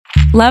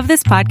Love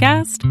this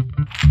podcast?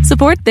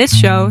 Support this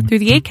show through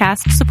the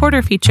Acast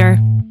supporter feature.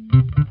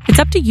 It's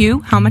up to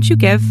you how much you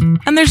give,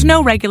 and there's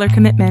no regular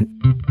commitment.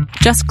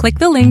 Just click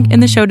the link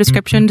in the show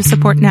description to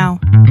support now.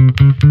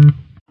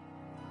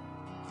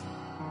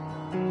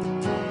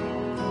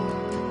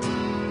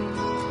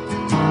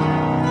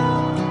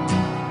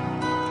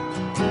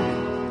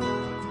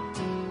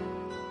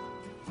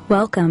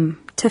 Welcome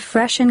to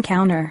Fresh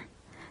Encounter,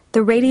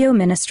 the radio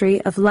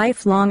ministry of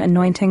Lifelong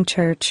Anointing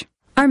Church.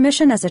 Our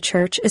mission as a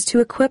church is to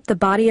equip the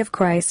body of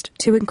Christ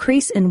to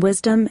increase in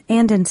wisdom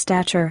and in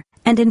stature,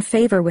 and in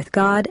favor with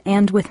God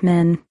and with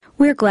men.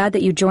 We're glad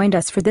that you joined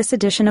us for this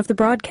edition of the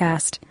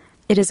broadcast.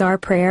 It is our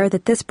prayer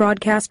that this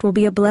broadcast will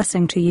be a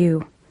blessing to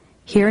you.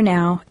 Here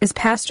now is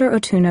Pastor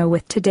Otuno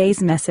with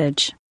today's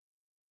message.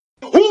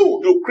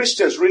 Who do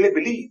Christians really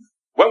believe?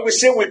 When we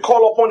say we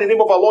call upon the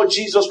name of our Lord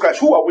Jesus Christ,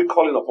 who are we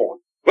calling upon?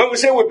 When we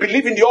say we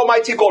believe in the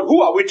Almighty God,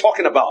 who are we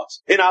talking about?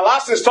 In our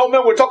last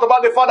installment, we talked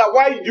about the fact that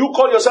why do you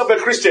call yourself a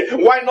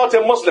Christian? Why not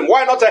a Muslim?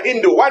 Why not a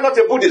Hindu? Why not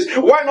a Buddhist?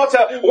 Why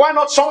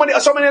not so many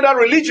other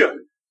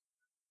religion?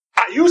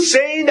 Are you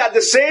saying that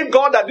the same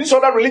God that these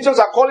other religions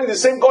are calling the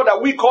same God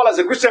that we call as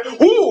a Christian?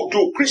 Who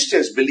do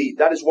Christians believe?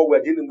 That is what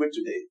we're dealing with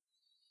today.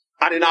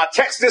 And in our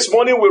text this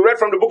morning, we read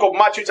from the book of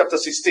Matthew chapter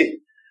 16.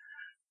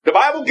 The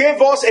Bible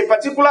gave us a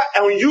particular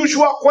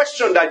unusual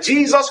question that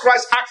Jesus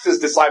Christ asked his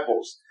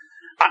disciples.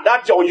 And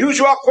that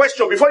unusual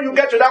question, before you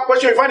get to that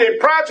question, you find it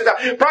prior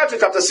to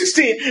chapter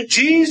 16,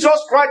 Jesus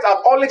Christ has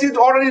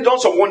already done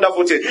some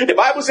wonderful things. The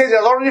Bible says he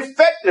has already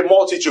fed the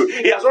multitude.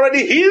 He has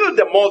already healed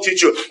the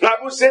multitude. The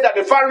Bible says that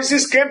the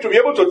Pharisees came to be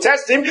able to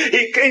test him.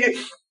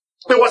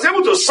 He was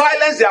able to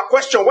silence their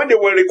question when they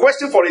were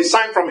requesting for a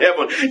sign from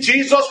heaven.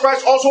 Jesus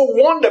Christ also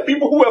warned the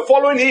people who were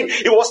following him.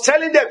 He was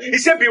telling them, he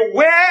said,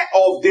 beware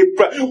of the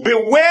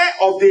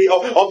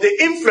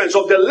influence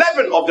of the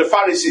leaven of the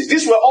Pharisees.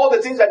 These were all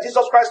the things that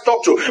Jesus Christ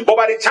talked to. But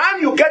by the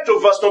time you get to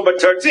verse number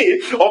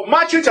 13 of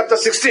Matthew chapter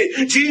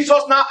 16,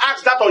 Jesus now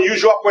asks that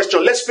unusual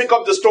question. Let's pick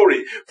up the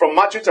story from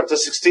Matthew chapter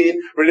 16,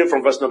 reading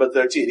from verse number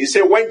 13. He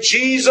said, when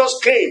Jesus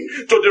came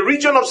to the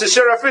region of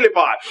Caesarea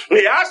Philippi,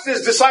 he asked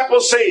his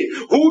disciples, saying,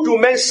 who do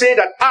men say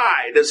that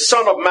I, the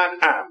Son of Man,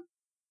 am?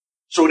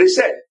 So they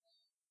said,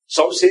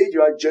 some say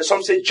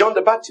John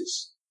the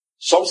Baptist,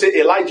 some say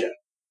Elijah,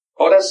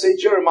 others say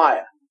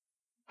Jeremiah,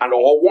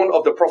 or one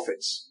of the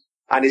prophets.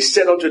 And he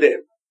said unto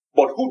them,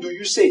 but who do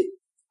you say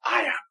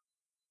I am?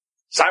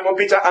 Simon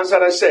Peter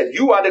answered and said,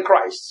 you are the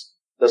Christ,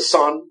 the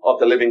Son of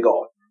the living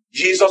God.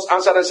 Jesus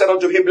answered and said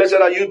unto him, blessed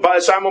are you,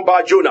 Simon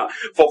Bar-Jonah,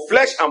 for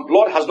flesh and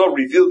blood has not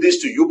revealed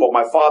this to you, but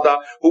my Father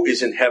who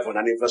is in heaven.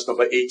 And in verse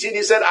number 18,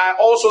 he said, I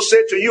also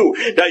say to you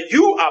that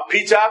you are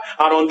Peter,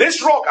 and on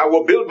this rock I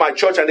will build my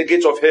church, and the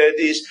gates of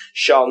Hades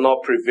shall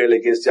not prevail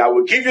against it. I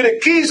will give you the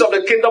keys of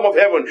the kingdom of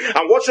heaven,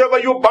 and whatsoever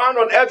you bind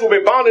on earth will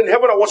be bound in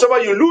heaven, and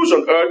whatsoever you loose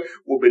on earth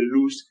will be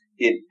loosed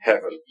in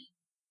heaven.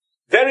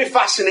 Very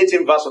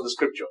fascinating verse of the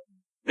scripture.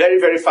 Very,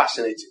 very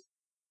fascinating.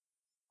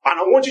 And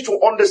I want you to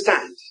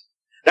understand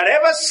that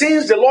ever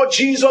since the Lord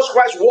Jesus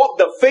Christ walked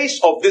the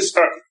face of this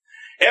earth,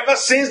 ever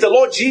since the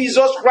Lord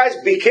Jesus Christ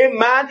became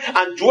man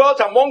and dwelt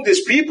among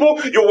these people,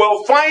 you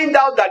will find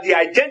out that the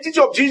identity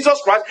of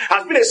Jesus Christ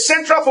has been a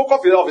central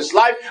focus of his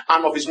life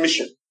and of his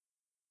mission.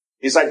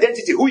 His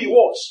identity, who he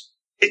was.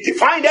 It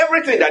defined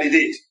everything that he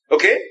did.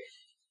 Okay?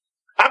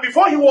 And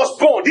before he was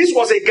born, this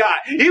was a guy.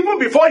 Even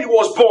before he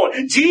was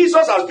born,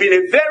 Jesus has been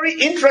a very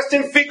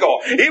interesting figure,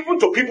 even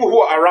to people who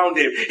are around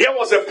him. Here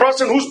was a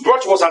person whose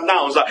birth was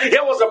announced.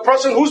 Here was a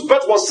person whose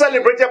birth was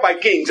celebrated by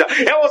kings.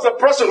 Here was a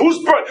person whose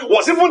birth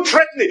was even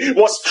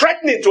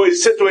threatening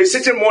to a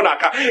sitting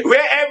monarch.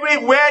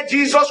 Everywhere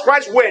Jesus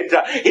Christ went,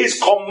 his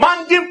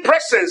commanding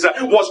presence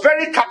was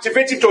very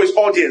captivating to his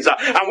audience.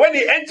 And when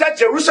he entered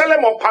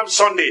Jerusalem on Palm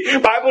Sunday, the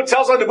Bible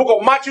tells us in the book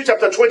of Matthew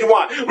chapter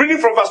 21, reading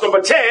from verse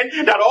number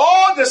 10, that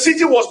all the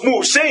city was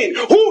moved, saying,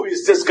 who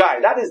is this guy?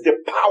 That is the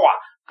power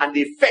and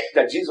the effect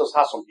that Jesus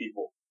has on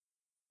people.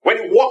 When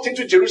he walked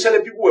into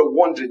Jerusalem, people were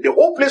wondering. The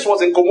whole place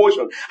was in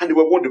commotion, and they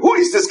were wondering, who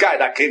is this guy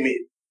that came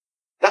in?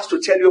 That's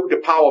to tell you the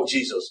power of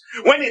Jesus.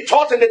 When he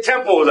taught in the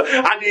temple,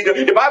 and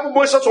the Bible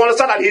makes us to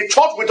understand that he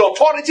taught with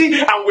authority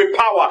and with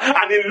power.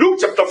 And in Luke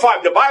chapter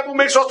 5, the Bible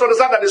makes us to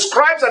understand that the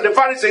scribes and the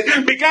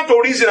Pharisees began to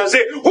reason and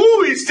say,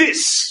 who is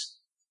this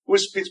who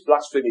speaks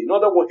blasphemy? In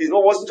other words, he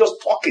wasn't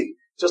just talking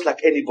just like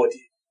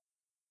anybody.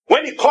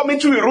 When he come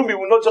into a room, he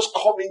will not just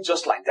come in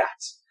just like that.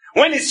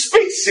 When he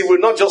speaks, he will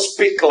not just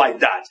speak like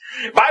that.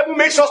 Bible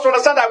makes us to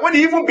understand that when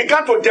he even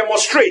began to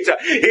demonstrate,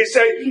 his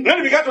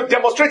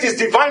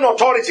divine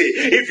authority.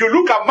 If you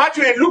look at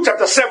Matthew and Luke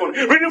chapter 7,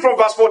 reading from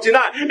verse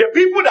 49, the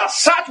people that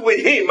sat with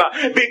him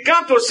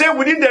began to say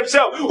within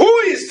themselves, who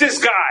is this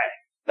guy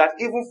that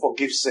even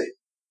forgives sin?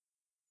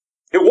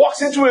 He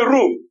walks into a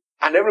room,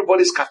 and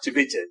everybody's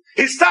captivated.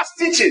 He starts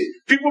teaching.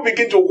 People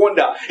begin to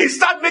wonder. He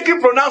starts making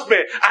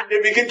pronouncements, and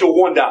they begin to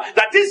wonder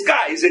that this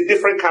guy is a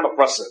different kind of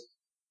person.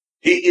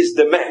 He is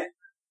the man.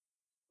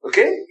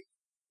 Okay?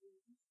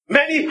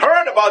 Many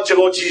heard about the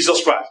Lord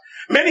Jesus Christ.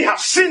 Many have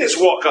seen his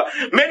work.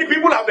 Many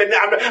people have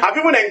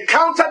even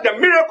encountered the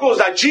miracles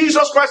that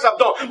Jesus Christ have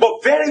done.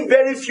 But very,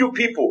 very few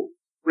people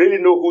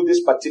really know who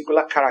this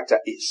particular character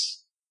is.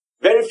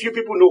 Very few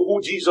people know who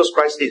Jesus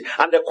Christ is.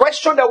 And the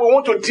question that we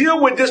want to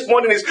deal with this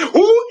morning is,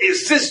 who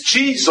is this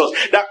Jesus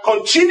that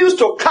continues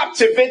to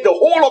captivate the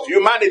whole of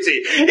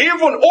humanity,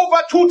 even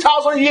over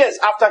 2,000 years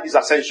after his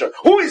ascension?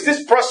 Who is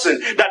this person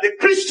that the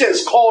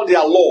Christians call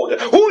their Lord?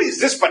 Who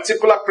is this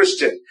particular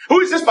Christian?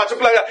 Who is this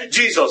particular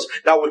Jesus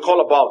that we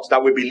call about,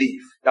 that we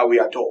believe, that we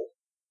adore?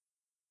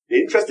 The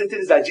interesting thing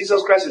is that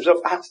Jesus Christ himself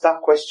asked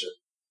that question.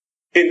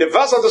 In the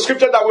verse of the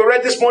scripture that we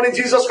read this morning,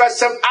 Jesus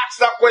Christ asked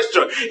that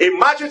question. In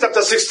Matthew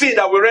chapter 16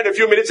 that we read a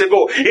few minutes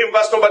ago, in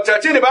verse number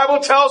 13, the Bible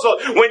tells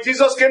us when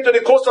Jesus came to the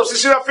coast of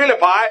Caesarea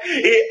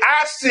Philippi, he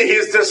asked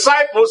his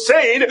disciples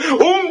saying,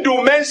 whom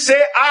do men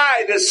say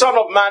I, the Son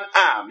of Man,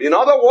 am? In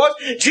other words,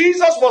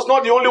 Jesus was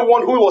not the only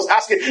one who was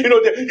asking.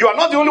 You are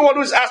not the only one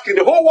who is asking.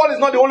 The whole world is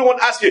not the only one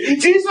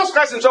asking. Jesus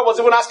Christ himself was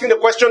even asking the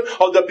question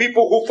of the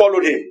people who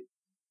followed him.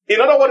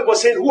 In other words, he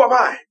was saying, who am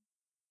I?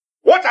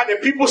 What are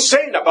the people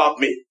saying about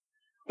me?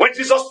 When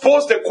Jesus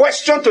posed the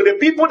question to the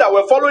people that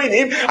were following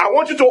him, I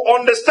want you to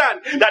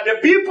understand that the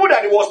people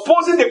that he was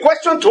posing the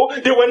question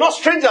to, they were not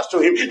strangers to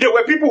him. They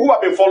were people who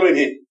have been following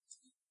him.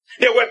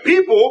 They were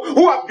people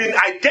who have been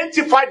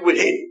identified with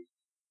him.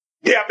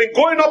 They have been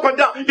going up and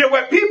down. There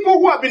were people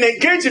who have been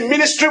engaged in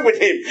ministry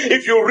with him.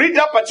 If you read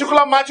that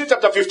particular Matthew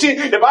chapter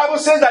 15, the Bible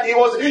says that he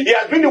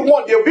has been the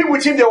one, they've been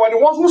with him, they were the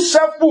ones who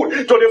served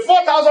food to the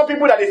 4,000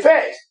 people that he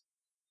fed.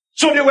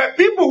 So there were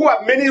people who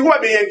have been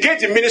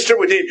engaged in ministry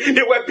with him.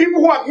 There were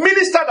people who have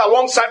ministered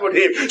alongside with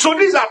him. So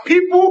these are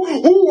people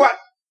who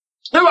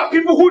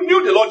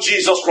knew the Lord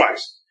Jesus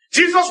Christ.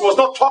 Jesus was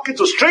not talking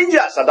to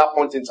strangers at that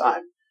point in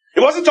time. He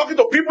wasn't talking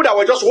to people that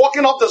were just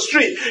walking off the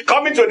street,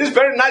 coming to this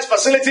very nice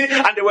facility,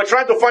 and they were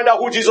trying to find out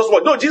who Jesus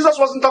was. No, Jesus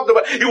wasn't talking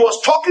about. He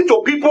was talking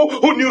to people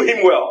who knew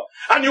him well.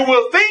 And you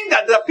will think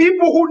that the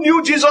people who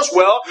knew Jesus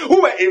well,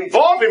 who were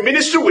involved in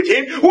ministry with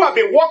him, who have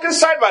been walking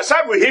side by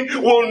side with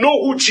him, will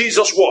know who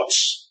Jesus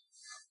was.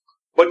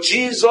 But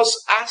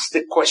Jesus asked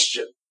the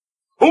question,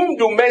 whom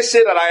do men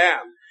say that I am?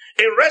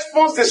 In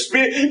response,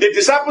 the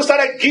disciples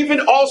started giving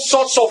all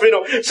sorts of,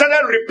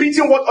 started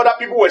repeating what other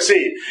people were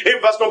saying.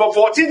 In verse number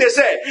 14, they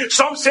said,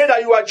 some say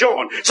that you are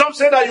John. Some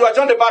say that you are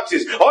John the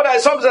Baptist.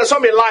 Others,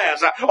 some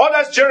Elias.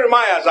 Others,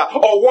 Jeremiah,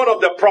 or one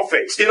of the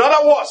prophets. In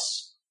other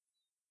words,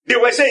 they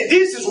were saying,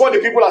 this is what the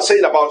people are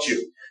saying about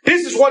you.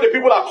 This is what the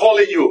people are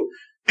calling you.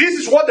 This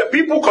is what the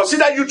people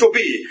consider you to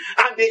be.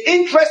 And the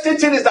interesting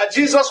thing is that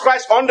Jesus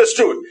Christ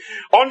understood.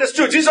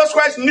 Jesus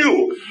Christ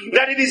knew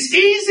that it is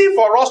easy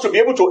for us to be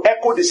able to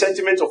echo the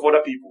sentiments of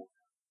other people.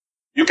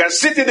 You can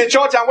sit in the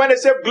church and when they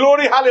say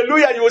glory,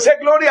 hallelujah, you will say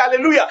glory,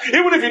 hallelujah,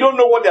 even if you don't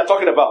know what they are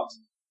talking about.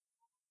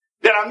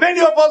 There are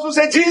many of us who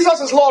say Jesus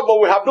is Lord, but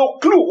we have no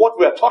clue what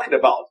we are talking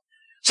about.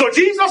 So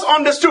Jesus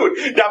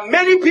understood that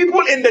many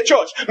people in the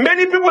church,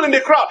 many people in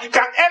the crowd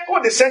can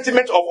echo the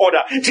sentiment of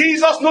others.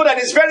 Jesus knew that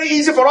it's very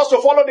easy for us to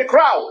follow the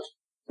crowd.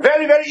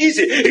 Very, very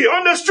easy. He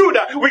understood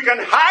that we can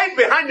hide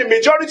behind the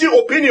majority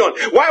opinion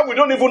while we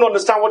don't even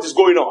understand what is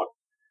going on.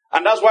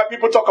 And that's why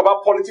people talk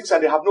about politics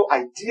and they have no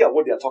idea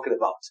what they are talking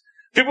about.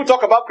 People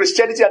talk about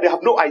Christianity and they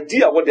have no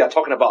idea what they are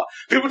talking about.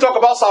 People talk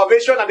about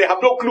salvation and they have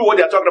no clue what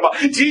they are talking about.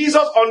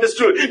 Jesus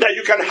understood that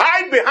you can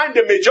hide behind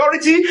the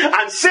majority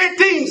and say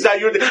things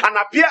and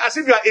appear as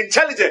if you are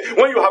intelligent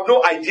when you have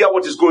no idea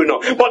what is going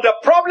on. But the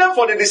problem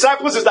for the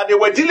disciples is that they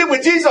were dealing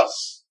with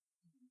Jesus.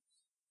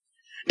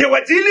 They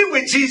were dealing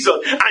with Jesus,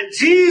 and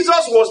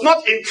Jesus was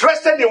not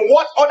interested in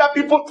what other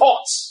people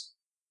thought.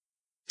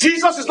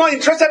 Jesus is not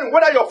interested in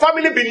whether your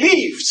family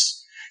believes.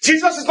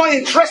 Jesus is not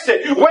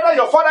interested whether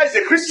your father is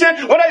a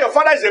Christian, whether your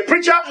father is a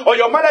preacher, or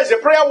your mother is a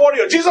prayer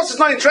warrior. Jesus is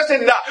not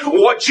interested in that.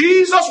 What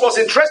Jesus was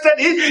interested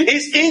in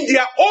is in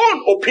their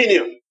own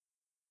opinion.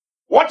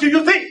 What do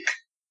you think?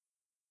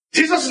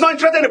 Jesus is not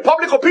interested in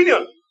public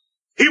opinion.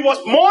 He was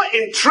more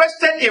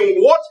interested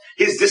in what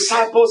his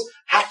disciples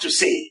had to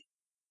say.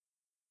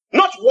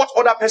 Not what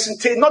other person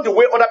said, not the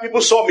way other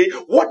people saw me.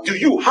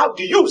 How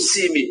do you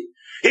see me?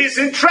 He's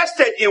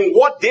interested in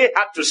what they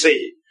had to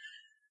say.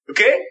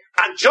 Okay?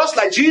 And just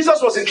like Jesus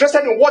was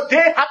interested in what they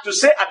had to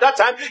say at that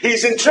time,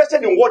 he's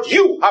interested in what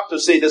you have to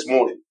say this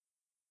morning.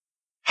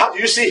 How do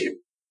you see him?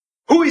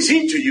 Who is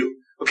he to you?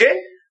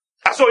 Okay?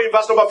 And so in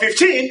verse number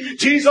 15,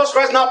 Jesus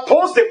Christ now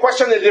posed the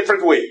question in a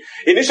different way.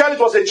 Initially it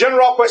was a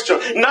general question.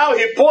 Now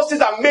he posed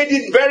it and made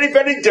it very,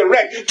 very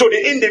direct to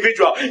the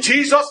individual.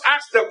 Jesus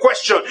asked the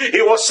question.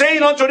 He was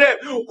saying unto them,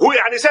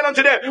 and he said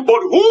unto them,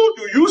 but who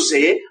do you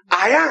say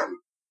I am?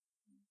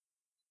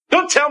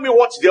 Don't tell me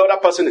what the other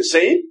person is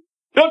saying.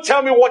 Don't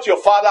tell me what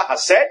your father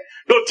has said.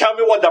 Don't tell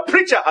me what the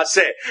preacher has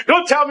said.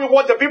 Don't tell me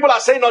what the people are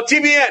saying on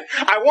TBN.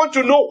 I want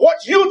to know what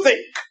you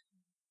think.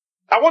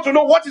 I want to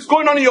know what is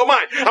going on in your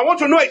mind. I want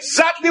to know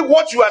exactly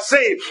what you are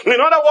saying.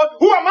 In other words,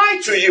 who am I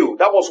to you?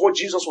 That was what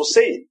Jesus was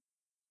saying.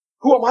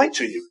 Who am I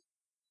to you?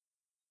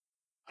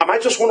 Am I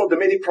just one of the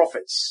many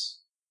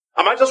prophets?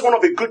 Am I just one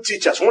of the good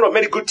teachers, one of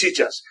many good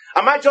teachers?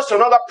 Am I just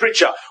another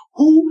preacher?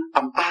 Who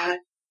am I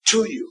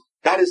to you?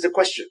 That is the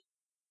question.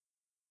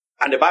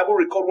 And the Bible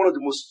records one of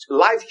the most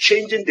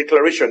life-changing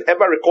declarations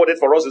ever recorded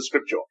for us in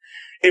Scripture.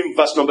 In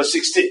verse number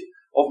 16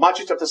 of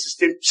Matthew chapter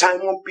 16,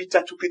 Simon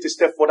Peter took it a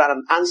step further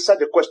and answered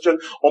the question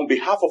on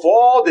behalf of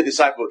all the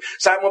disciples.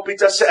 Simon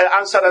Peter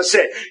answered and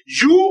said,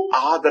 "You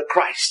are the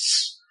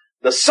Christ,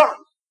 the Son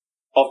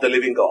of the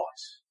living God."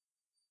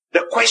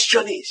 The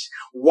question is,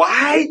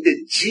 why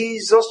did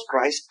Jesus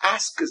Christ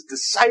ask his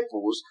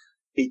disciples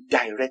a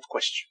direct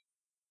question?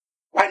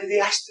 Why did he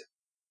ask them?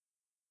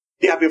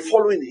 They have been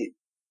following him.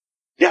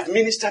 They have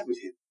ministered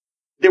with him.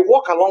 They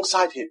walk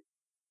alongside him.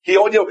 He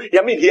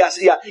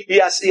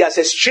has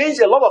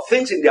exchanged a lot of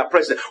things in their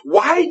presence.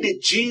 Why did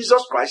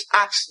Jesus Christ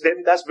ask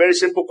them that very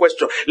simple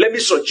question? Let me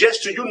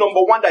suggest to you,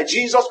 number one, that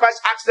Jesus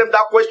Christ asked them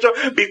that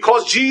question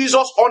because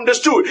Jesus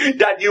understood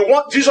that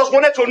Jesus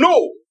wanted to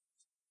know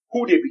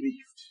who they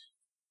believed.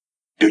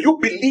 Do you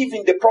believe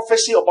in the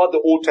prophecy about the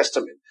Old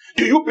Testament?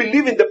 Do you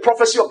believe in the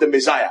prophecy of the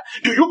Messiah?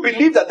 Do you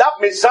believe that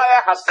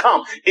Messiah has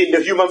come in the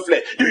human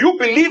flesh? Do you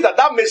believe that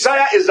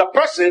Messiah is the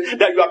person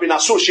that you have been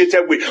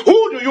associated with?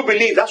 Who do you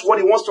believe? That's what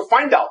he wants to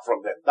find out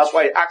from them. That's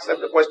why he asked them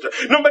the question.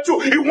 Number two,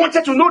 he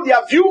wanted to know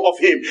their view of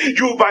him.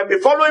 You might be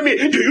following me.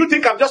 Do you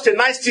think I'm just a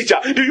nice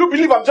teacher? Do you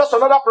believe I'm just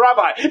another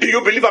rabbi? Do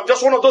you believe I'm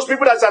just one of those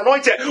people that's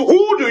anointed?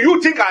 Who do you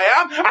think I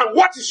am? And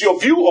what is your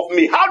view of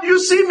me? How do you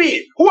see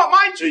me? Who am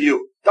I to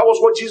you? That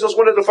was what Jesus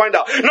wanted to find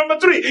out. Number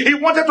three, he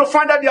wanted to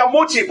find out their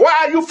motive.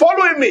 Why are you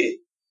following me?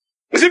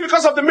 Is it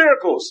because of the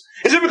miracles?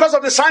 Is it because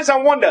of the signs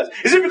and wonders?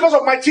 Is it because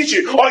of my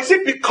teaching? Or is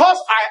it because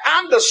I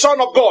am the Son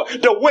of God,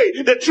 the way,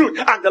 the truth,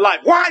 and the life?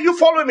 Why are you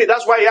following me?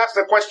 That's why he asked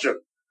the question.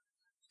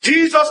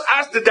 Jesus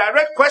asked the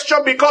direct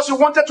question because he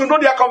wanted to know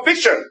their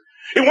conviction.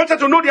 He wanted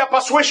to know their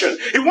persuasion.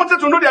 He wanted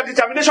to know their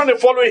determination in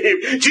following him.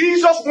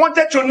 Jesus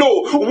wanted to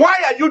know, why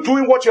are you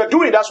doing what you're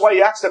doing? That's why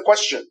he asked the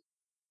question.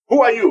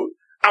 Who are you?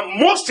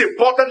 And most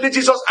importantly,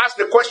 Jesus asked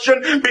the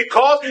question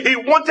because he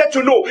wanted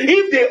to know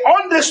if they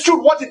understood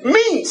what it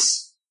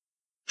means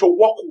to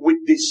walk with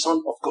the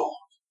Son of God.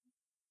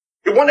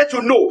 He wanted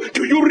to know,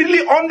 do you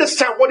really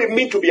understand what it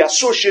means to be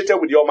associated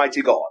with the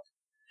Almighty God?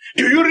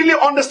 Do you really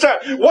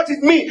understand what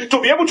it means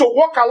to be able to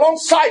walk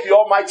alongside the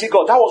Almighty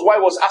God? That was why I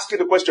was asking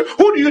the question,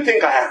 who do you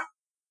think I am?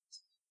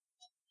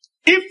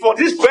 If for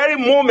this very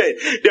moment,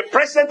 the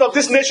president of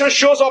this nation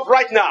shows up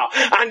right now,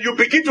 and you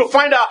begin to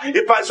find out,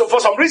 if for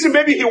some reason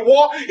maybe he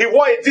wore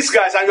a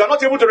disguise and you are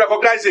not able to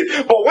recognize him,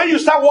 but when you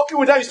start walking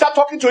with him, you start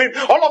talking to him,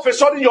 all of a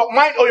sudden your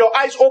mind or your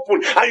eyes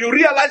open, and you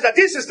realize that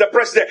this is the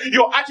president,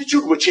 your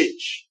attitude will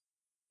change.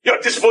 Your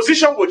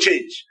disposition will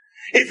change.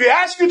 If he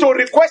asks you to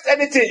request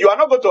anything, you are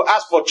not going to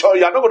ask for chop change.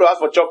 You are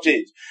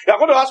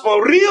going to ask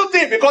for a real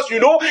thing because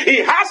you know he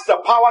has the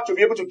power to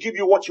be able to give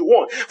you what you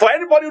want. For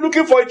anybody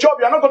looking for a job,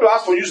 you are not going to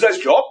ask for a useless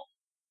job.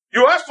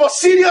 You ask for a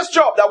serious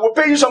job that will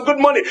pay you some good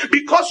money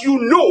because you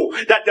know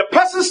that the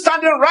person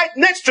standing right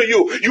next to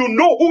you, you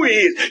know who he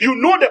is. You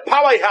know the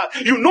power he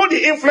has. You know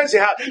the influence he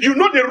has. You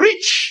know the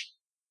reach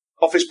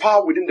of his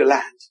power within the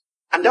land.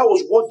 And that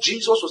was what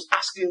Jesus was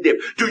asking them.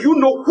 Do you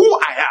know who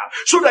I am?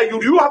 So that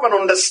you have an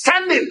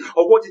understanding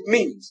of what it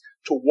means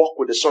to walk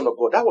with the Son of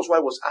God. That was why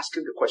I was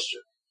asking the question.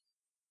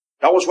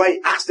 That was why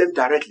he asked them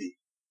directly.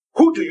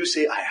 Who do you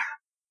say I am?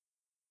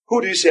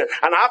 Who do you say?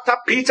 And after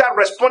Peter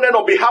responded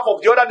on behalf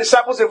of the other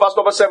disciples in verse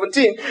number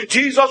 17,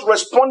 Jesus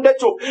responded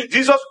to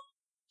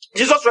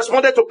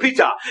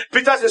Peter,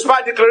 Peter's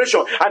inspired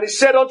declaration, and he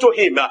said unto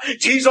him,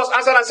 Jesus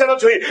answered and said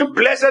unto him,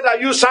 Blessed are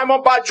you,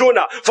 Simon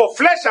Bar-Jonah, for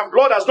flesh and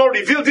blood has not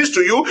revealed this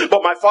to you,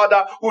 but my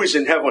Father who is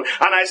in heaven.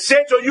 And I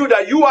say to you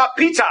that you are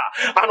Peter,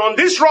 and on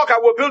this rock I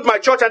will build my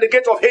church, and the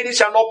gate of Hades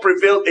shall not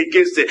prevail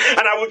against it.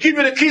 And I will give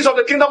you the keys of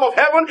the kingdom of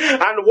heaven,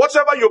 and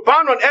whatever you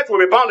bind on earth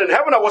will be bound in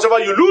heaven, and whatever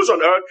you loose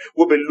on earth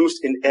will be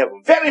loosed in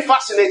heaven. Very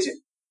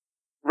fascinating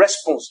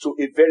response to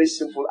a very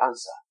simple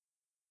answer.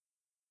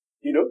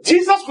 You know,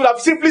 Jesus could have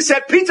simply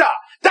said, Peter,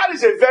 that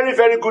is a very,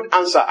 very good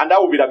answer. And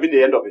that would have been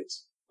the end of it.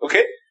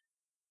 Okay?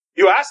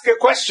 You ask a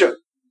question.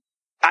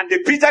 And the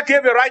Peter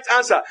gave a right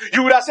answer.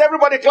 You would have said,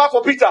 everybody clap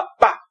for Peter.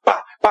 Ba,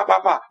 ba, ba, ba,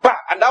 ba, ba.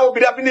 And that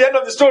would have been the end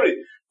of the story.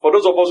 For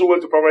those of us who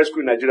went to primary school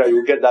in Nigeria, you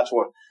will get that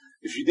one.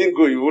 If you didn't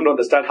go, you wouldn't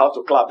understand how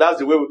to clap. That's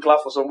the way we clap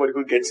for somebody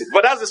who gets it.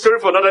 But that's the story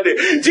for another day.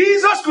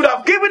 Jesus could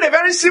have given a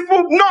very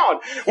simple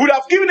nod, would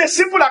have given a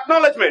simple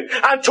acknowledgement,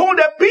 and told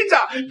them, Peter,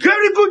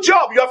 very good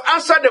job. You have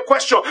answered the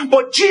question.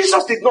 But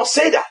Jesus did not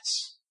say that.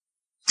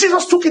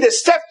 Jesus took it a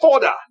step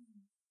further.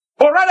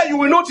 But rather you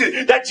will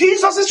notice that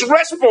Jesus'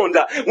 response,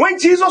 when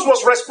Jesus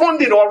was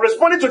responding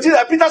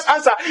to Peter's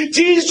answer,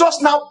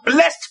 Jesus now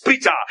blessed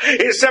Peter.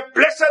 He said,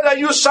 Blessed are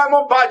you,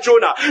 Simon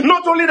Bar-Jonah.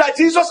 Not only that,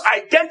 Jesus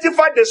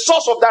identified the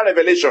source of that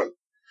revelation.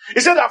 He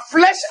said that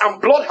flesh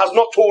and blood has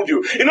not told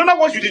you. In other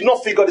words, you did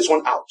not figure this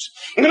one out.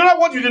 In other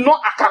words, you did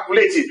not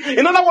calculate it.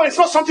 In other words, it's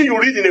not something you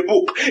read in a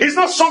book. It's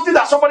not something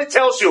that somebody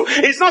tells you.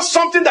 It's not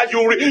something that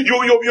you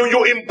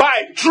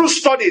imbibe through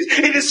studies.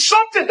 It is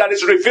something that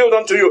is revealed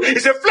unto you.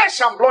 It's a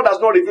flesh and blood has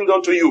not revealed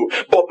unto you,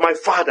 but my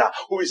Father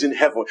who is in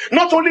heaven.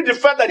 Not only the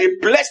fact that he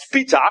blessed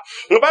Peter,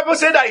 the Bible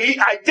said that he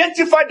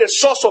identified the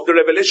source of the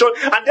revelation,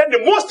 and then the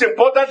most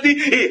importantly,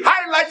 he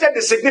highlighted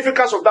the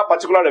significance of that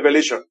particular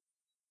revelation.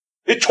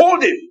 He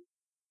told him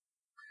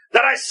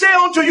that I say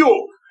unto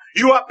you,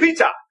 you are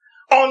Peter.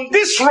 On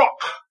this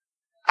rock,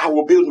 I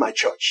will build my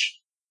church.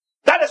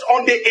 That is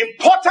on the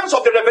importance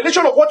of the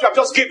revelation of what you have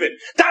just given.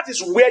 That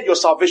is where your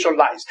salvation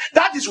lies.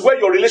 That is where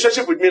your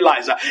relationship with me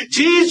lies.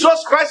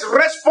 Jesus Christ's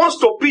response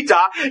to Peter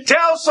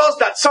tells us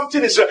that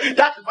something is,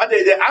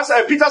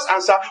 Peter's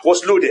answer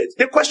was loaded.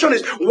 The question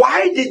is,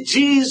 why did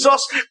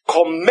Jesus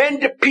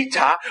commend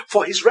Peter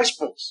for his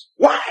response?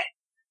 Why?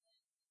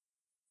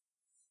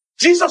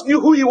 Jesus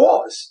knew who he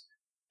was.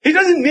 He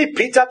doesn't need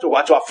Peter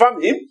to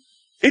affirm him.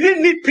 He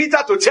didn't need Peter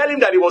to tell him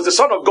that he was the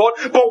Son of God.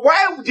 But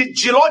why did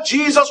Lord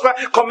Jesus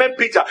commend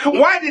Peter?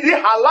 Why did he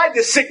highlight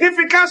the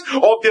significance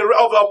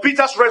of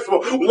Peter's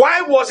response?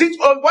 Why was it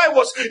so important?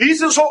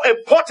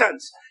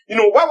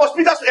 Why was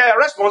Peter's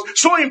response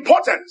so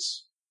important?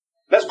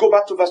 Let's go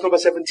back to verse number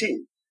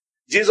 17.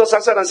 Jesus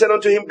answered and said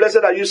unto him,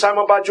 Blessed are you,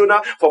 Simon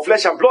Bar-Jonah, for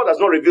flesh and blood has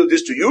not revealed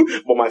this to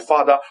you, but my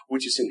Father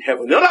which is in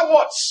heaven. In other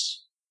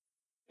words,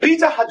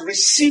 Peter had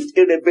received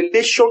a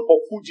revelation of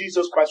who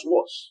Jesus Christ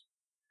was.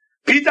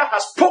 Peter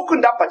has spoken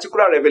that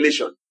particular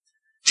revelation.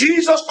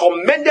 Jesus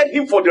commended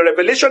him for the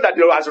revelation that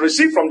he has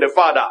received from the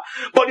Father.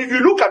 But if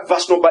you look at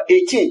verse number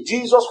 18,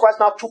 Jesus Christ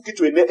now took it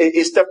to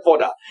a step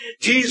further.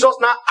 Jesus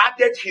now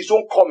added his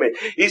own comment.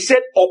 He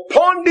said,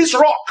 upon this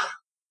rock,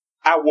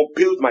 I will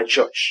build my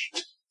church,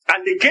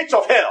 and the gates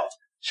of hell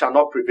shall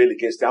not prevail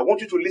against it. I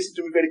want you to listen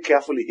to me very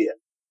carefully here.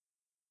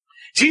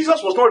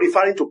 Jesus was not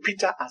referring to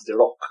Peter as the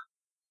rock.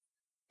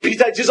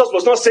 Jesus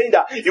was not saying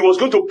that he was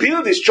going to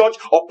build his church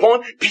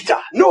upon Peter.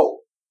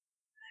 No.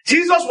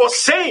 Jesus was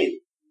saying,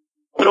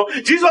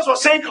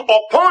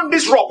 upon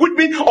this rock, which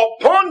means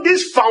upon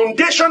these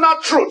foundational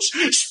truths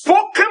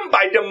spoken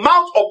by the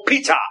mouth of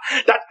Peter,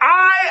 that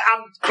I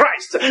am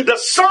Christ, the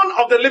Son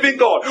of the living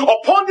God.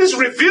 Upon this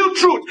revealed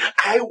truth,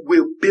 I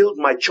will build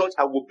my church,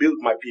 I will build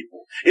my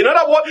people. In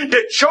other words,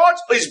 the church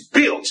is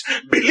built.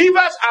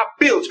 Believers are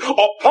built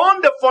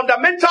upon the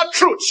fundamental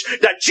truths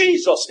that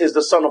Jesus is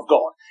the Son of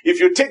God. If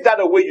you take that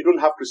away, you don't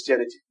have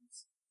Christianity.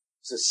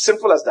 It's as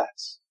simple as that.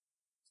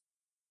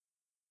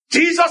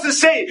 Jesus is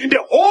saying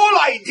the whole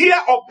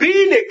idea of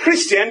being a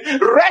Christian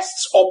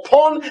rests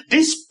upon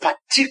this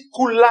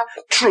particular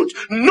truth.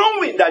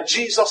 Knowing that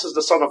Jesus is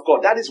the Son of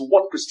God. That is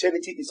what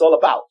Christianity is all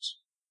about.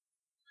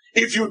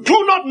 If you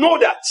do not know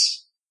that,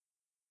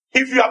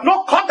 if you have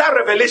not caught that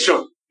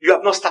revelation, you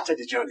have not started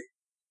the journey.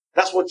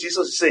 That's what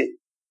Jesus is saying.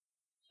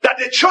 That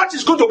the church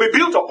is going to be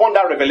built upon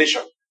that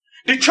revelation.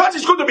 The church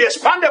is going to be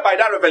expanded by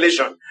that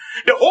revelation.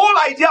 The whole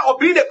idea of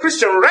being a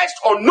Christian rests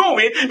on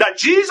knowing that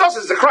Jesus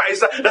is the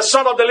Christ, the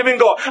Son of the living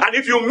God. And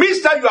if you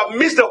miss that, you have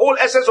missed the whole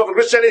essence of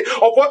Christianity,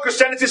 of what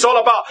Christianity is all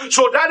about.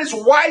 So that is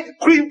why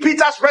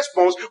Peter's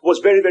response was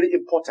very, very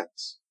important.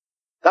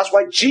 That's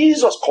why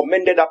Jesus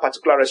commended that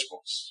particular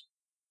response.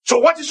 So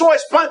what is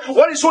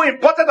so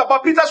important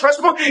about Peter's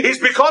response is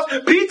because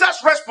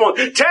Peter's response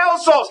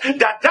tells us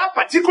that that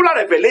particular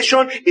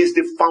revelation is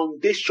the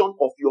foundation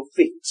of your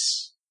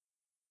faith.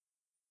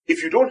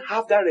 If you don't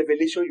have that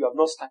revelation, you have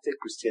not started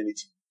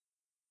Christianity.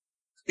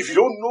 If you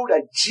don't know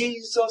that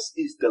Jesus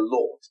is the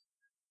Lord,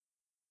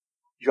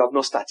 you have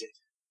not started.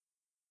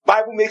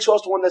 Bible makes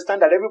us to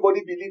understand that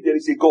everybody believes there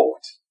is a God.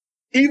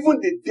 Even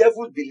the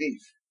devils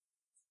believe.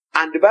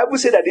 And the Bible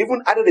said that they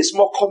even added a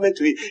small comment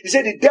to it. He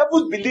said the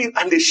devils believe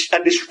and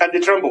they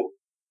tremble.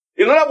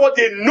 In other words,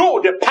 they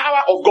know the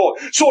power of God.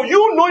 So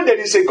you knowing that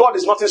there is a God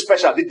is nothing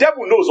special. The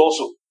devil knows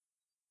also.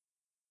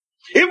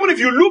 Even if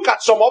you look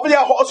at some of the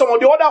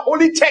other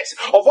holy texts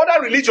of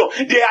other religions,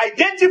 they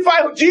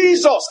identify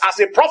Jesus as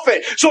a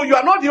prophet. So you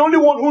are not the only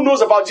one who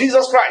knows about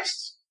Jesus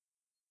Christ.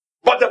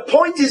 But the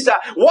point is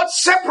that what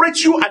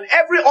separates you and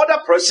every other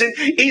person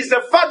is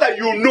the fact that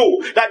you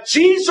know that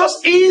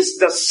Jesus is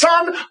the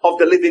Son of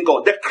the living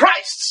God, the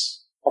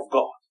Christ of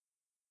God.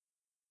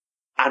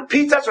 And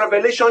Peter's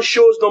revelation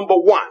shows, number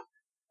one,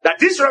 that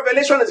this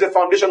revelation is the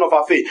foundation of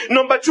our faith.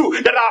 Number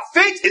two, that our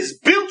faith is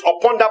built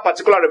upon that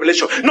particular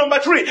revelation. Number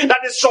three, that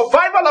the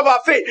survival of our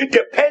faith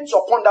depends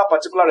upon that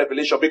particular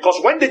revelation. Because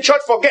when the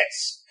church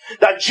forgets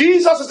that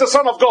Jesus is the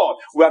Son of God,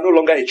 we are no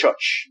longer a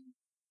church.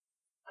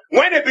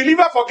 When a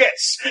believer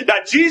forgets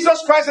that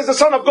Jesus Christ is the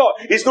Son of God,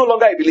 he is no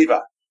longer a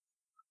believer.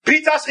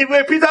 Peter's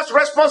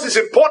response is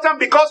important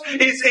because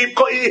the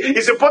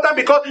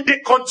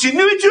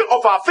continuity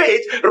of our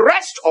faith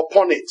rests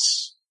upon it.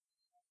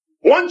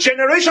 One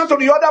generation to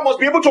the other must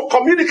be able to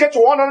communicate to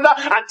one another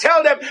and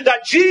tell them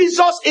that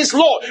Jesus is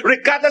Lord,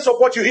 regardless of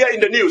what you hear in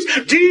the news.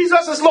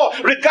 Jesus is Lord,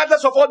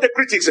 regardless of all the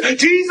critics.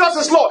 Jesus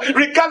is Lord,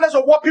 regardless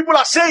of what people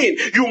are saying.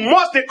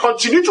 The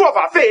continuity of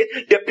our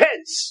faith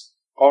depends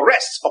or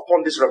rests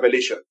upon this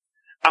revelation.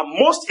 And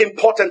most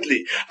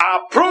importantly,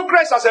 our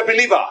progress as a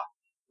believer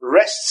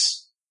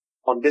rests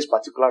on this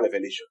particular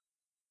revelation.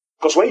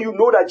 Because when you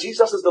know that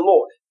Jesus is the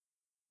Lord,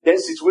 then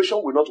situation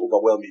will not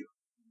overwhelm you.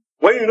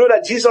 When you know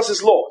that Jesus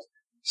is Lord,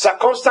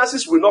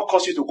 circumstances will not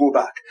cause you to go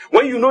back.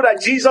 When you know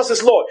that Jesus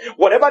is Lord,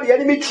 whatever the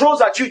enemy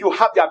throws at you, you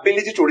have the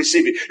ability to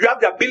receive it. You have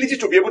the ability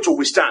to be able to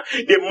withstand.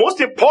 The most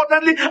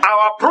importantly,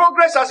 our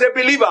progress as a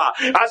believer,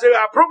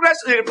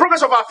 the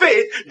progress of our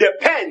faith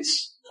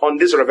depends on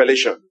this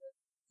revelation.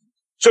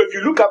 So if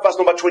you look at verse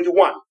number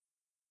 21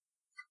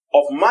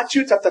 of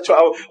Matthew chapter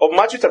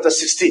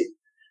 16,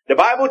 the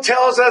Bible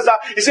tells us that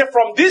it said,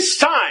 from this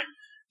time,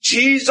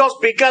 Jesus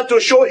began to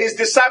show his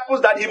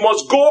disciples that he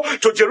must go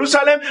to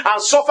Jerusalem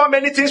and suffer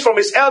many things from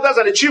his elders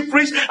and the chief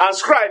priests and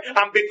scribes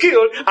and be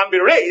killed and be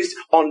raised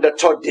on the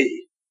third day.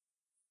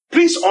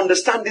 Please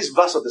understand this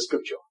verse of the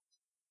scripture.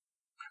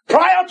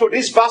 Prior to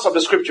this verse of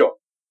the scripture,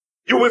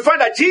 you will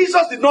find that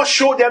Jesus did not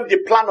show them the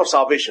plan of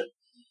salvation.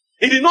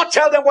 He did not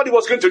tell them what he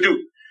was going to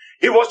do.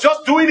 He was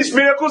just doing his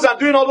miracles and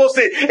doing all those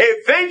things.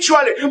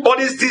 Eventually,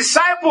 but his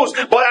disciples,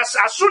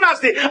 as soon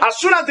as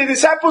the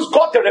disciples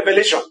got the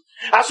revelation,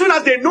 as soon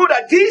as they knew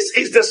that this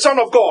is the Son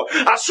of God,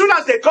 as soon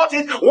as they got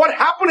it, what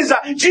happened is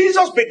that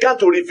Jesus began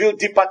to reveal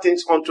deeper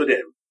things unto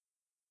them.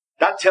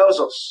 That tells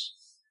us,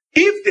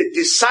 if the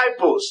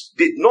disciples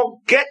did not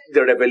get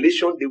the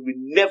revelation, they will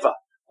never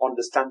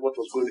understand what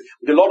was going on.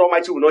 The Lord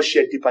Almighty will not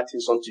share deeper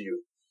things unto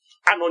you.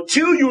 And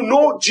until you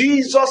know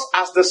Jesus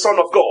as the Son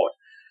of God,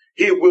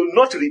 he will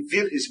not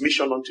reveal his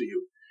mission unto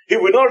you. He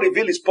will not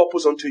reveal his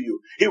purpose unto you.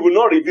 He will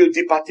not reveal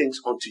deeper things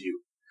unto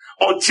you.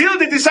 Until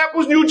the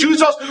disciples knew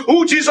Jesus,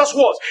 who Jesus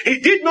was, he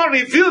did not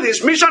reveal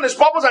his mission, his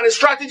purpose, and his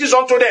strategies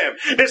unto them.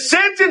 The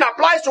same thing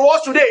applies to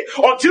us today.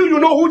 Until you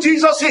know who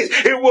Jesus is,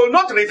 he will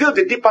not reveal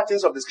the deeper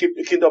things of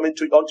the kingdom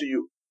unto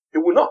you. He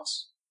will not.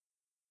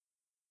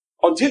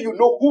 Until you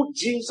know who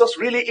Jesus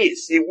really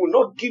is, he will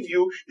not give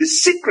you the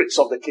secrets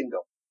of the kingdom.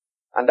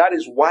 And that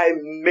is why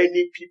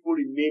many people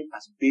remain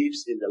as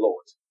babes in the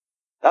Lord.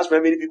 That's why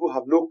many people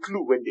have no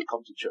clue when they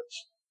come to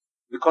church.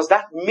 Because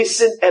that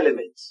missing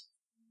element,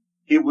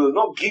 he will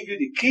not give you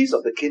the keys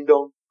of the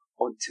kingdom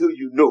until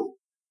you know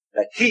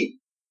that he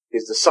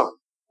is the Son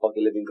of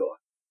the living God.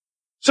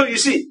 So you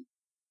see,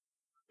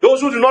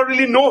 those who do not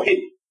really know him,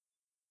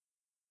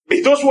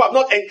 those who have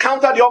not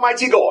encountered the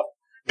Almighty God,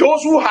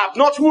 those who have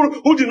not,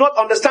 who do not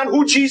understand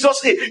who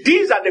Jesus is,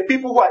 these are the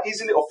people who are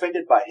easily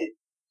offended by him.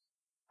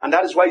 And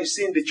that is why you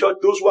see in the church,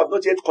 those who have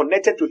not yet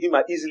connected to him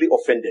are easily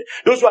offended.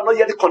 Those who are not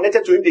yet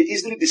connected to him, they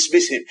easily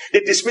dismiss him.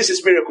 They dismiss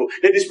his miracle.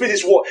 They dismiss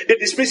his word. They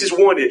dismiss his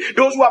warning.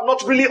 Those who have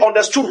not really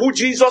understood who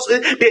Jesus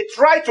is, they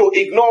try to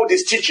ignore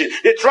this teaching.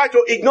 They try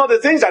to ignore the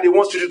things that he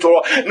wants to do to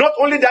us. Not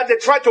only that, they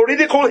try to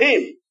ridicule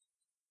him.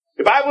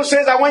 The Bible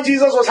says that when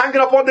Jesus was hanging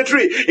upon the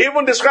tree,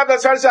 even the scribes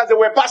and Pharisees, as they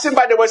were passing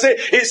by, they were saying,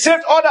 he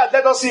saved others,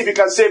 let us see if he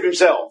can save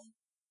himself.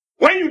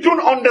 When you don't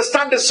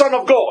understand the Son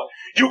of God,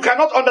 you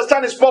cannot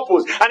understand his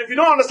purpose. And if you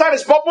don't understand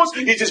his purpose,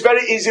 it is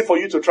very easy for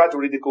you to try to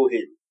ridicule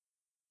him.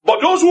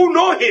 But those who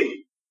know him,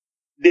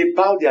 they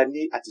bow their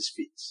knee at his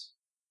feet.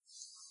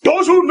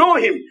 Those who know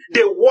him,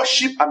 they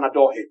worship and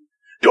adore him.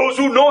 Those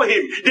who know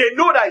him, they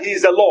know that he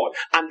is the Lord,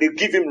 and they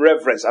give him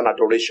reverence and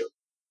adoration.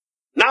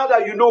 Now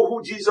that you know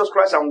who Jesus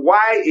Christ and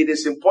why it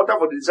is important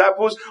for the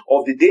disciples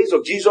of the days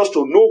of Jesus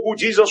to know who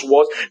Jesus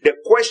was, the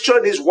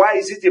question is, why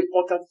is it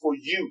important for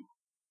you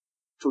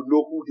to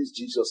know who this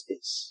Jesus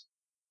is?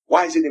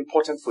 Why is it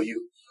important for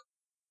you?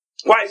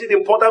 Why is it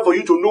important for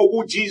you to know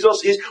who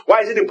Jesus is?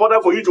 Why is it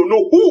important for you to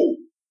know who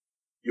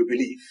you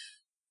believe?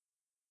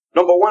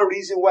 Number one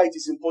reason why it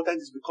is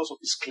important is because of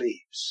his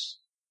claims.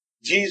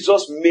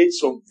 Jesus made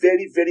some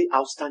very, very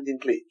outstanding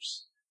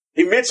claims.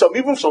 He made some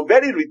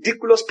very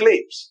ridiculous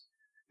claims.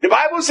 The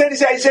Bible said, he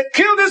said,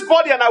 kill this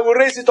body and I will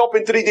raise it up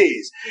in 3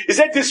 days. He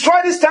said,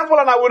 destroy this temple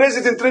and I will raise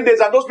it in 3 days.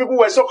 And those people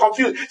were so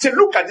confused. He said,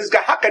 look at this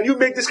guy. How can you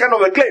make this kind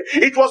of a claim?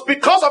 It was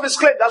because of his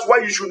claim. That's why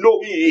you should know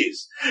who he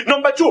is.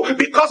 Number two,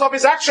 because of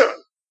his action.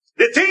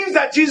 The things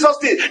that Jesus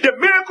did, the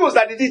miracles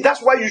that he did, that's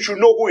why you should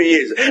know who he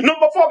is.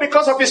 Number four,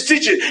 because of his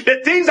teaching,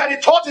 the things that he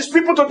taught his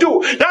people to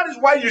do, that is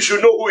why you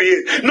should know who he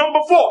is. Number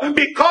four,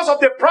 because of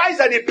the price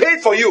that he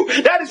paid for you,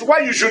 that is why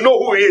you should know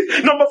who he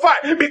is. Number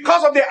five,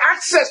 because of the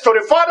access to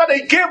the Father that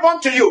he gave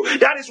unto you,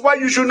 that is why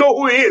you should know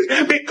who he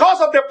is. Because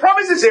of the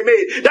promises he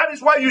made, that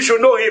is why you should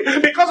know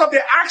him. Because of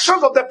the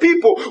actions of the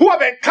people who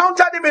have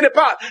encountered him in the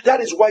past, that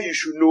is why you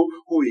should know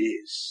who he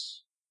is.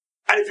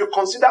 And if you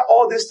consider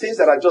all these things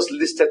that I just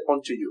listed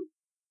unto you,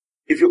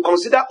 if you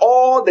consider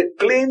all the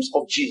claims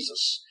of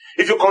Jesus,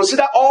 if you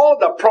consider all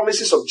the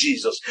promises of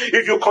Jesus,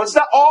 if you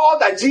consider all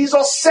that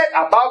Jesus said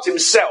about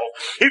himself,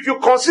 if you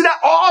consider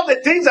all the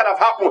things that have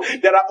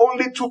happened, there are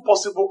only two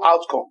possible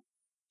outcomes,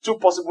 two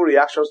possible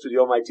reactions to the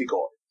Almighty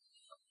God.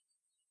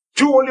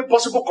 Two only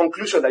possible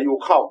conclusions that you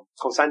will come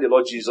concerning the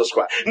Lord Jesus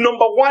Christ.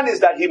 Number one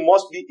is that he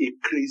must be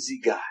a crazy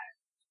guy.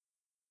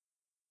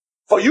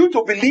 For you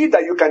to believe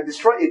that you can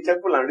destroy a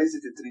temple and raise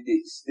it in 3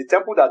 days, the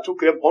temple that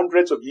took them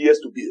hundreds of years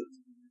to build.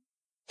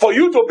 For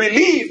you to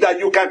believe that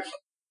you can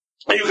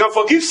And you can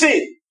forgive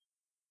sin.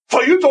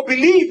 For you to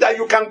believe that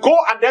you can go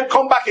and then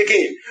come back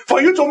again.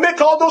 For you to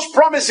make all those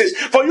promises.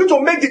 For you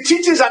to make the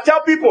teachings and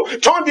tell people,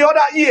 turn the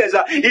other ears.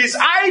 Is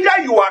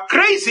either you are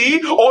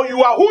crazy or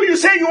you are who you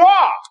say you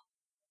are.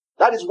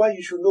 That is why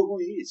you should know who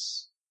he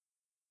is.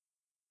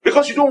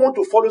 Because you don't want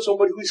to follow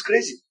somebody who is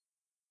crazy.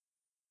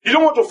 You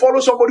don't want to follow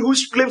somebody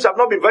whose claims have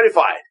not been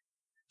verified.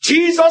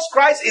 Jesus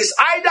Christ is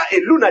either a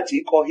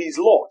lunatic or he is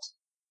Lord.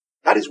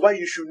 That is why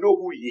you should know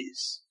who he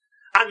is.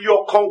 And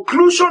your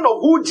conclusion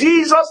of who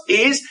Jesus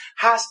is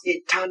has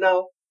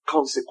eternal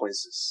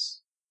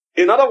consequences.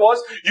 In other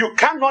words, you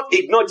cannot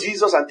ignore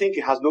Jesus and think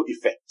it has no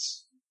effect.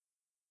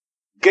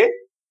 Okay?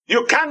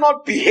 You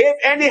cannot behave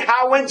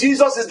anyhow when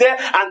Jesus is there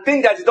and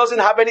think that it doesn't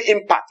have any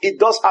impact. It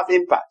does have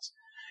impact.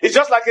 It's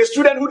just like a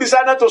student who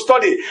decided to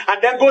study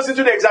and then goes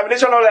into the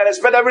examination hall and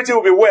expect everything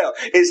will be well.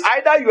 It's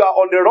either you are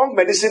on the wrong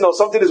medicine or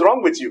something is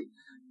wrong with you.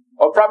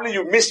 Or probably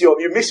you miss your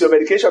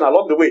medication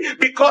along the way.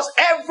 Because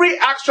every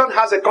action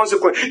has a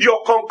consequence.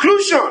 Your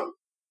conclusion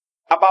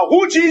about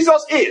who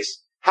Jesus is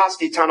has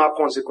eternal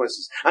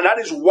consequences. And that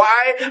is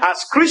why,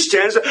 as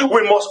Christians,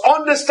 we must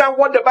understand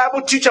what the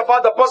Bible teaches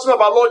about the person of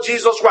our Lord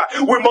Jesus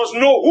Christ. We must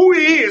know who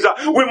he is.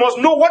 We must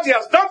know what he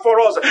has done for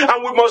us.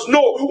 And we must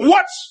know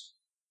what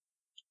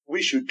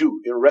we should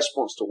do in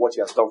response to what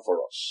he has done for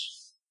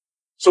us.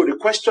 So the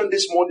question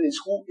this morning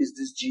is, who is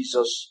this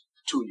Jesus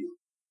to you?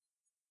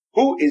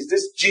 Who is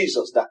this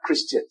Jesus that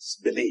Christians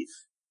believe?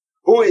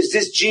 Who is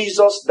this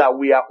Jesus that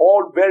we are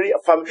all very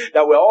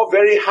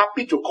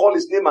happy to call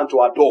his name and to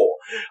adore?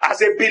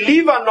 As a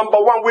believer, number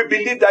one, we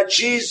believe that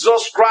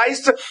Jesus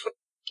Christ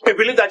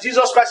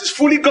is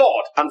fully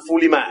God and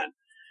fully man.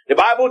 The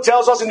Bible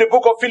tells us in the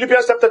book of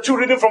Philippians chapter 2,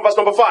 reading from verse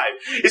number 5.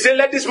 It says,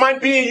 let this mind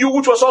be in you,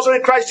 which was also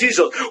in Christ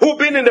Jesus, who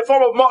being in the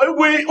form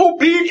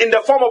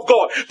of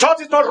God,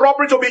 thought it not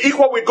robbery to be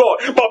equal with God,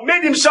 but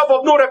made himself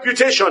of no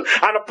reputation,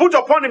 and put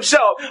upon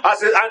himself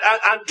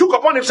and took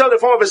upon himself the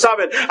form of a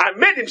servant, and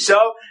made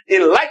himself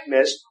in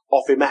likeness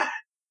of a man.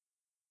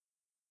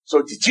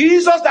 So the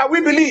Jesus that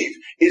we believe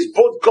is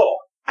both God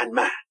and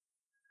man.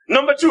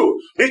 Number two,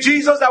 the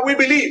Jesus that we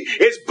believe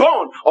is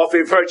born of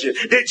a virgin.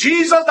 The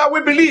Jesus that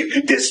we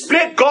believe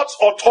displayed God's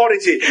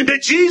authority. The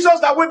Jesus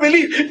that we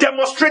believe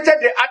demonstrated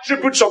the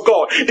attributes of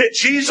God. The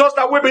Jesus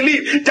that we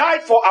believe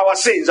died for our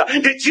sins.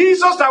 The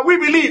Jesus that we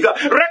believe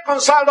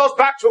reconciled us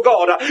back to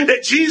God. The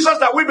Jesus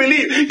that we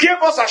believe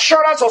gave us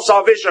assurance of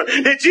salvation.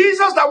 The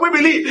Jesus that we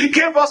believe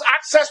gave us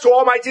access to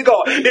Almighty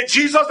God. The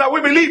Jesus that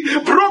we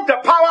believe broke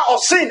the power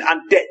of sin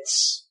and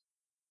death.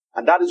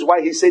 And that is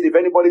why he said, if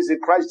anybody is in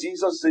Christ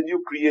Jesus, is a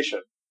new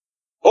creation.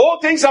 All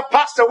things have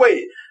passed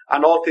away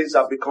and all things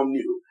have become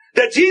new.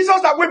 The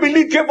Jesus that we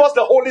believe gave us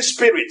the Holy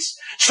Spirit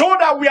so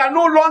that we are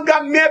no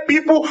longer mere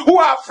people who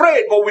are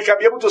afraid, but we can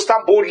be able to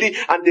stand boldly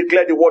and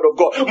declare the word of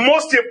God.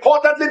 Most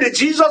importantly, the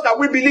Jesus that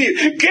we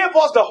believe gave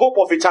us the hope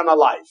of eternal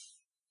life.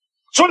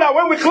 So that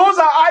when we close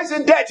our eyes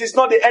in death, it's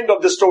not the end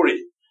of the story.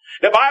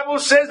 The Bible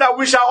says that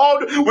we shall all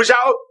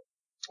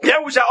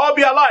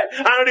be alive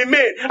and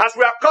remain as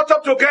we are caught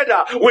up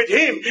together with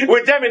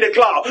them in the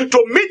cloud,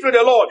 to meet with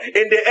the Lord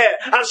in the air.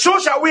 And so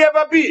shall we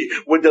ever be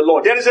with the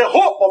Lord. There is a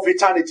hope of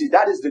eternity.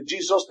 That is the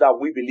Jesus that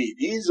we believe.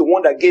 He is the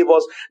one that gave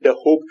us the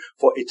hope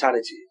for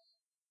eternity.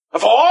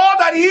 For all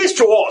that he is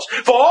to us,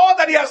 for all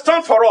that he has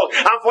done for us,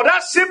 and for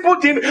that simple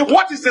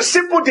what is the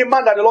simple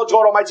demand that the Lord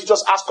God Almighty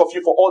just asks of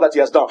you for all that he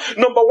has done?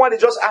 Number one, he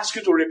just asks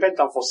you to repent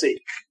and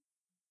forsake.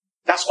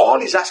 That's all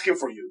he's asking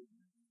for you.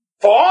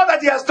 For all that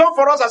he has done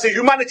for us as a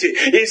humanity,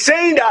 he's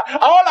saying that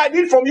all I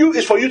need from you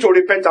is for you to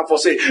repent and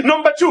forsake.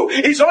 Number two,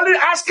 he's only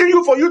asking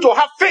you for you to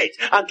have faith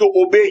and to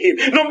obey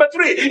him. Number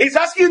three, he's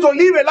asking you to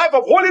live a life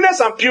of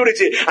holiness and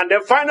purity. And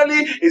then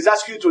finally, he's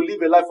asking you to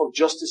live a life of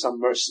justice and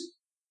mercy.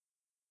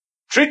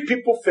 Treat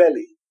people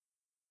fairly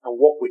and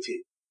walk with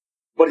him.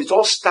 But it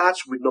all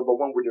starts with, number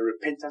one, with the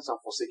repentance and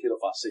forsaking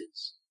of our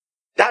sins.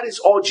 That is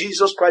all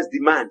Jesus Christ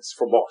demands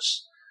from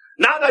us.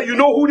 Now that you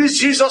know who this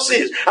Jesus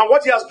is and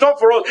what he has done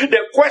for us,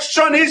 the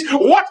question is,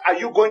 what are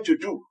you going to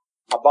do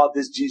about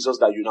this Jesus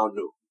that you now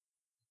know?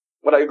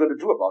 What are you going to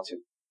do about him?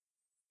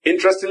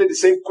 Interestingly, the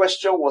same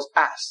question was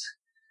asked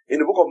in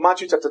the book of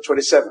Matthew chapter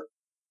 27.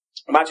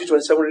 Matthew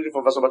 27, reading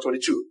from verse number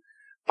 22.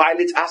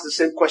 Pilate asked the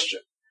same question.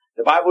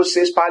 The Bible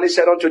says, Pilate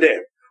said unto them,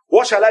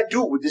 what shall I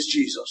do with this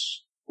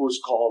Jesus who is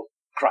called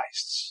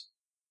Christ?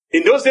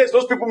 In those days,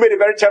 those people made a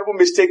very terrible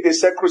mistake. They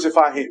said,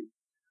 crucify him.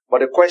 But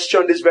the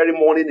question this very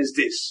morning is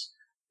this.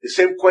 The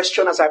same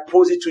question as I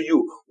pose it to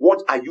you.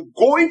 What are you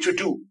going to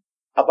do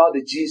about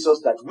the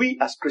Jesus that we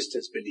as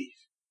Christians believe?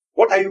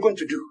 What are you going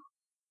to do?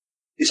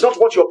 It's not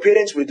what your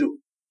parents will do.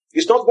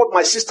 It's not what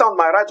my sister on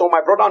my right or my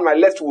brother on my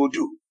left will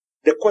do.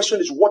 The question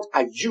is, what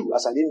are you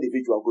as an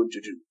individual going to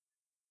do?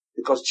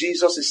 Because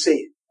Jesus is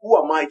saying, who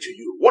am I to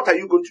you? What are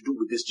you going to do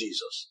with this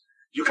Jesus?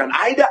 You can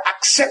either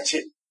accept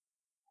him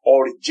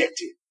or reject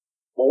him.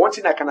 But one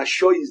thing I can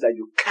assure you is that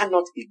you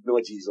cannot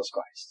ignore Jesus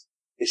Christ.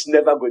 It's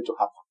never going to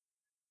happen.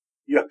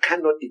 You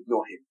cannot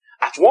ignore him.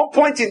 At one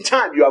point in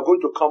time, you are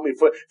going to come in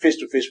face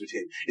to face with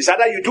him. It's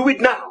either you do it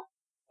now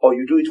or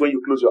you do it when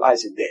you close your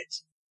eyes in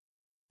death.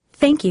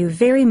 Thank you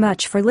very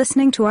much for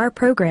listening to our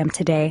program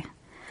today.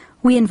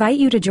 We invite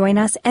you to join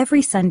us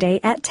every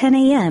Sunday at 10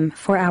 a.m.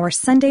 for our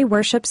Sunday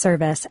worship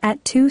service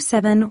at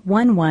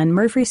 2711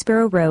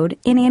 Murfreesboro Road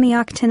in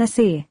Antioch,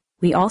 Tennessee.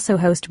 We also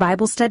host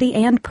Bible study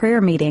and prayer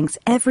meetings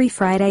every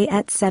Friday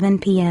at 7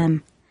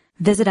 p.m.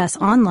 Visit us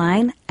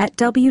online at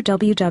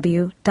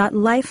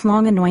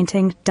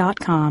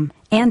www.lifelonganointing.com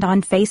and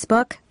on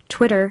Facebook,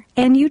 Twitter,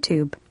 and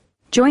YouTube.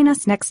 Join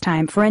us next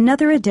time for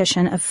another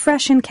edition of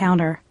Fresh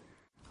Encounter.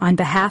 On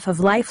behalf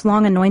of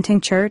Lifelong Anointing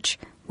Church,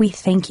 we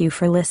thank you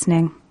for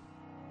listening.